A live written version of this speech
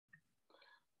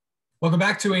Welcome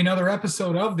back to another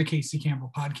episode of the Casey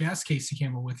Campbell Podcast. Casey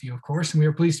Campbell with you, of course, and we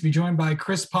are pleased to be joined by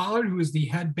Chris Pollard, who is the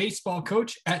head baseball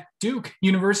coach at Duke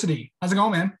University. How's it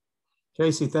going, man?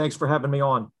 Casey, thanks for having me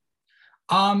on.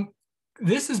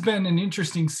 This has been an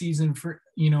interesting season for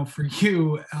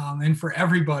you and for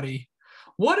everybody.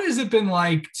 What has it been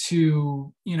like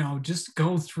to just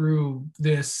go through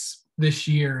this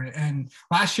year? And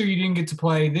last year you didn't get to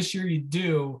play. This year you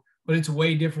do, but it's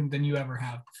way different than you ever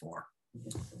have before.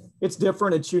 It's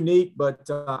different. It's unique, but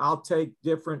I'll take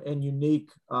different and unique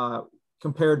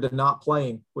compared to not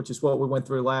playing, which is what we went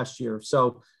through last year.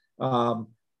 So,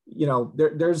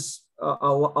 there's a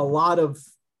lot of,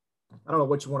 I don't know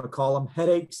what you want to call them,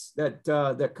 headaches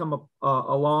that come up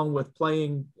along with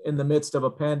playing in the midst of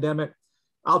a pandemic.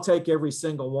 I'll take every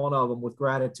single one of them with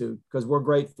gratitude because we're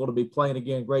grateful to be playing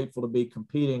again, grateful to be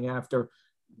competing after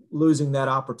losing that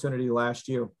opportunity last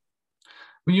year.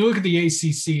 When you look at the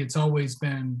ACC, it's always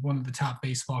been one of the top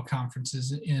baseball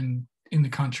conferences in the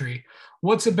country.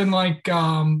 What's it been like?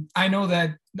 I know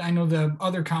the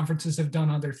other conferences have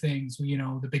done other things.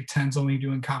 The Big Ten's only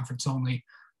doing conference only.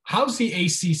 How's the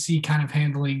ACC kind of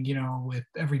handling, with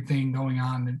everything going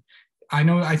on? And I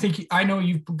know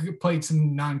you've played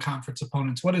some non-conference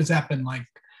opponents. What has that been like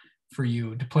for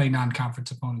you to play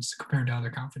non-conference opponents compared to other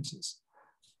conferences?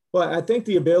 Well, I think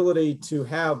the ability to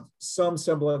have some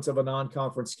semblance of a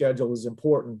non-conference schedule is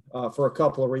important for a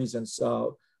couple of reasons.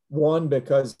 One,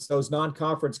 because those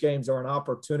non-conference games are an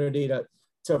opportunity to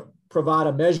provide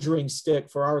a measuring stick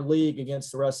for our league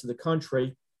against the rest of the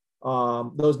country.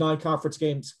 Those non-conference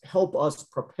games help us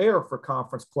prepare for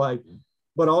conference play,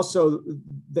 but also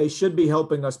they should be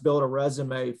helping us build a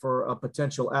resume for a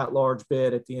potential at-large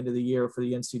bid at the end of the year for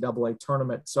the NCAA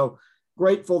tournament. So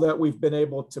grateful that we've been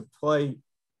able to play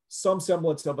some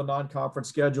semblance of a non-conference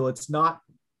schedule. It's not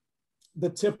the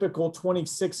typical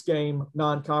 26-game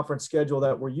non-conference schedule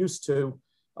that we're used to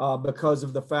because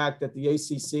of the fact that the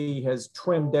ACC has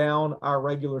trimmed down our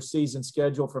regular season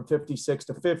schedule from 56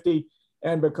 to 50,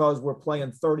 and because we're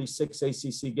playing 36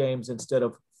 ACC games instead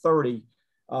of 30.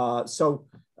 I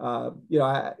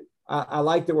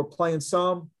like that we're playing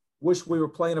some. Wish we were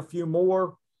playing a few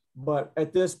more. But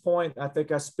at this point, I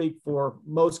think I speak for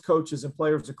most coaches and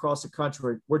players across the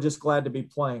country. We're just glad to be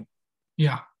playing.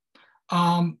 Yeah.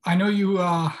 I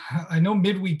know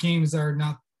midweek games are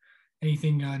not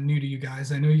anything new to you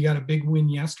guys. I know you got a big win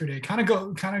yesterday. Kind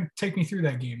of take me through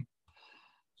that game.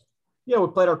 Yeah,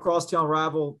 we played our crosstown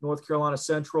rival, North Carolina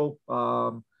Central.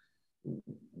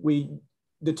 We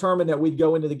determined that we'd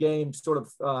go into the game sort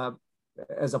of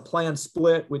as a planned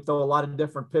split. We throw a lot of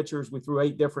different pitchers. We threw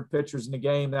 8 different pitchers in the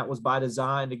game. That was by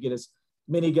design to get as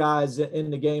many guys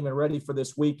in the game and ready for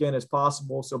this weekend as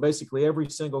possible. So basically every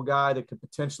single guy that could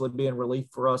potentially be in relief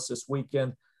for us this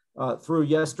weekend through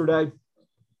yesterday.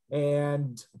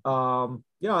 And,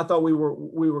 I thought we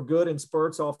were good in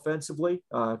spurts offensively.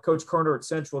 Coach Kerner at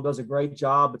Central does a great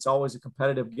job. It's always a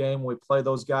competitive game when we play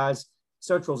those guys.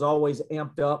 Central's always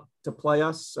amped up to play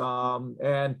us.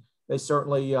 And they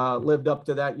certainly lived up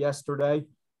to that yesterday,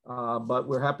 but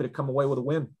we're happy to come away with a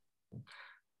win.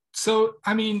 So,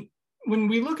 when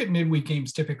we look at midweek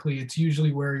games, typically it's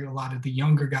usually where a lot of the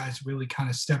younger guys really kind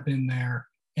of step in there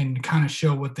and kind of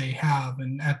show what they have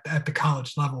and at the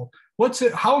college level.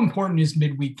 How important is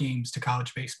midweek games to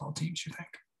college baseball teams, you think?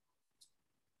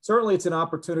 Certainly it's an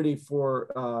opportunity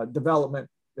for development,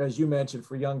 as you mentioned,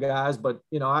 for young guys. But,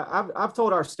 I've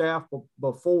told our staff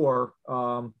before,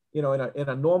 in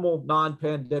a normal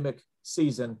non-pandemic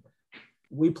season,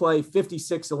 we play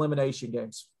 56 elimination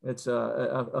games. It's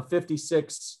a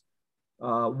 56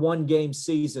 one-game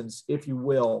seasons, if you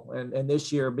will, and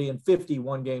this year being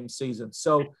 51 game seasons.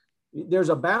 So there's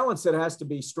a balance that has to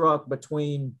be struck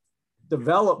between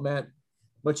development,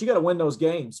 but you got to win those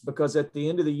games because at the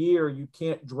end of the year, you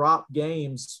can't drop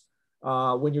games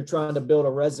when you're trying to build a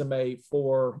resume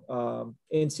for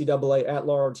NCAA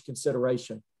at-large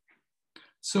consideration.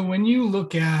 So when you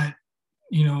look at,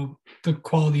 the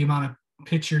quality amount of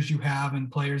pitchers you have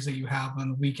and players that you have on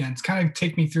the weekends, kind of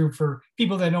take me through for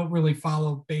people that don't really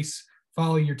follow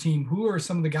your team. Who are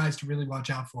some of the guys to really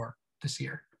watch out for this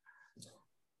year?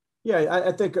 Yeah,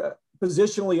 I think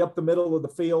positionally up the middle of the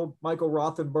field, Michael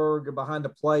Rothenberg behind the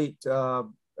plate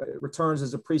returns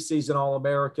as a preseason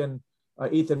All-American.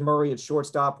 Ethan Murray at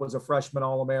shortstop was a freshman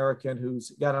All-American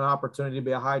who's got an opportunity to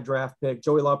be a high draft pick.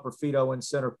 Joey Loperfido in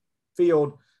center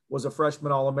field was a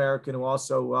freshman All-American who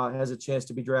also has a chance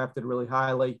to be drafted really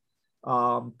highly.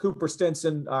 Cooper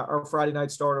Stinson, our Friday night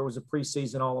starter, was a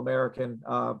preseason All-American.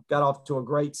 Got off to a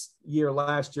great year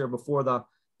last year before the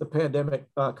pandemic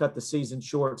cut the season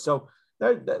short. So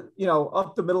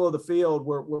up the middle of the field,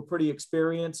 we're pretty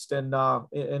experienced and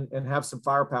have some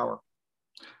firepower.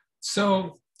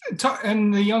 So,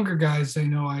 and the younger guys, I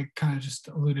know I kind of just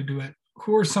alluded to it.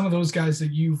 Who are some of those guys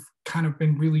that you've kind of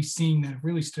been really seeing that have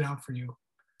really stood out for you?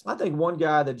 I think one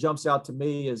guy that jumps out to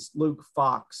me is Luke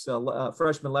Fox, a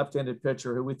freshman left-handed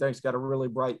pitcher who we think's got a really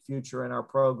bright future in our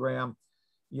program.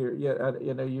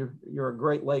 You're a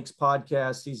Great Lakes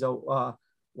podcast. He's a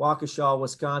Waukesha,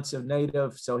 Wisconsin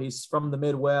native, so he's from the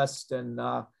Midwest and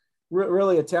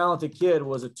really a talented kid.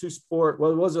 Was a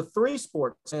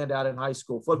three-sport standout in high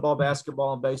school: football,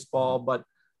 basketball, and baseball. But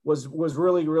was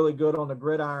really, really good on the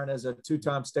gridiron as a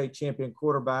two-time state champion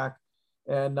quarterback,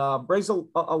 and brings a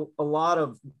lot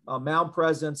of mound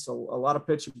presence, a lot of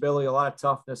pitchability, a lot of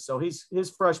toughness. So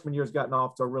his freshman year's gotten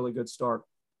off to a really good start.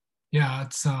 Yeah,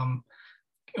 it's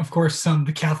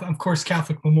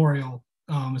Catholic Memorial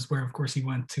is where, of course, he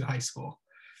went to high school.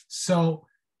 So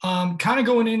kind of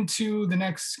going into the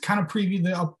next, kind of preview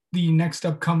the next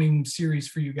upcoming series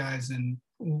for you guys, and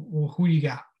who you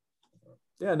got?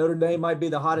 Yeah, Notre Dame might be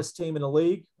the hottest team in the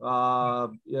league.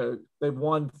 They've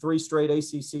won 3 straight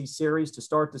ACC series to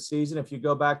start the season. If you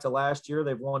go back to last year,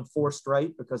 they've won 4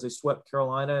 straight because they swept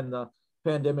Carolina in the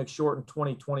pandemic-shortened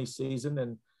 2020 season.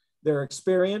 And they're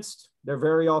experienced. They're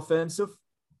very offensive.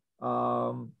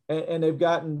 And they've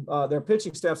gotten their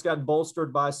pitching staff's gotten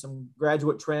bolstered by some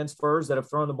graduate transfers that have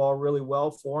thrown the ball really well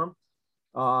for them.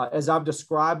 As I've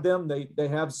described them, they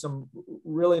have some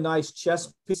really nice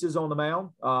chess pieces on the mound.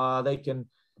 They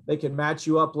can match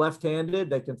you up left-handed.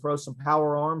 They can throw some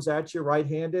power arms at you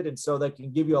right-handed, and so they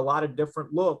can give you a lot of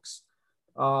different looks.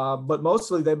 But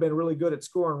mostly they've been really good at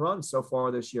scoring runs so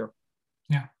far this year.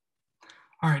 Yeah.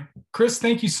 All right, Chris,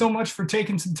 thank you so much for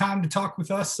taking some time to talk with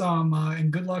us,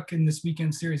 and good luck in this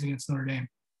weekend series against Notre Dame.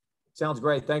 Sounds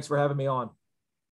great. Thanks for having me on.